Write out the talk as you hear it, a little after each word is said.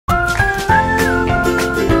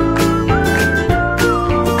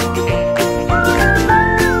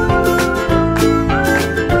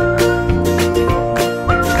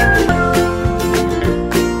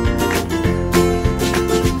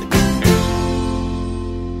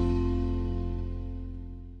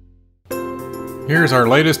Here's our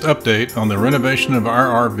latest update on the renovation of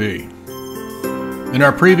our RV. In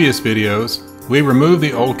our previous videos, we removed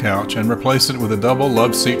the old couch and replaced it with a double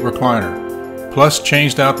love seat recliner, plus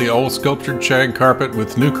changed out the old sculptured shag carpet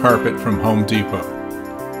with new carpet from Home Depot.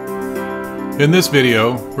 In this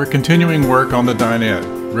video, we're continuing work on the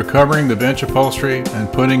dinette, recovering the bench upholstery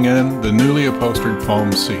and putting in the newly upholstered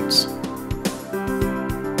foam seats.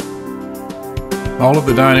 All of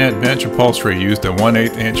the dinette bench upholstery used a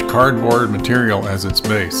 1/8 inch cardboard material as its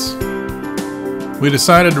base. We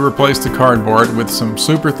decided to replace the cardboard with some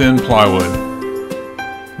super thin plywood.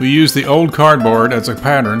 We used the old cardboard as a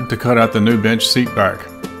pattern to cut out the new bench seat back,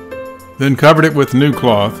 then covered it with new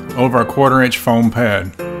cloth over a 1/4 inch foam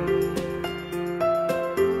pad.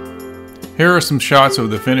 Here are some shots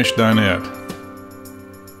of the finished dinette.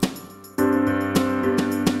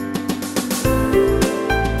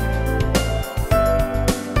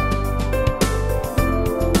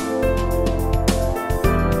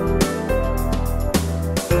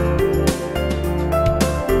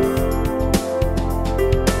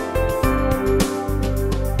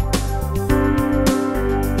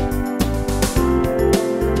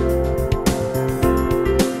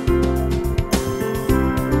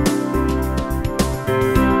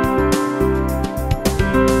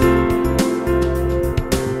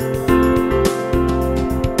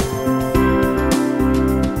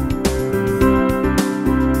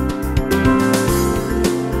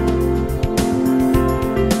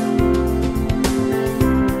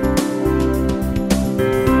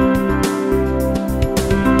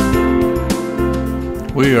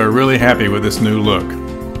 We are really happy with this new look.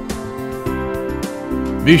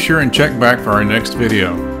 Be sure and check back for our next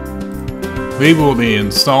video. We will be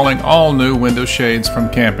installing all new window shades from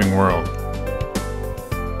Camping World.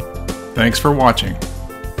 Thanks for watching.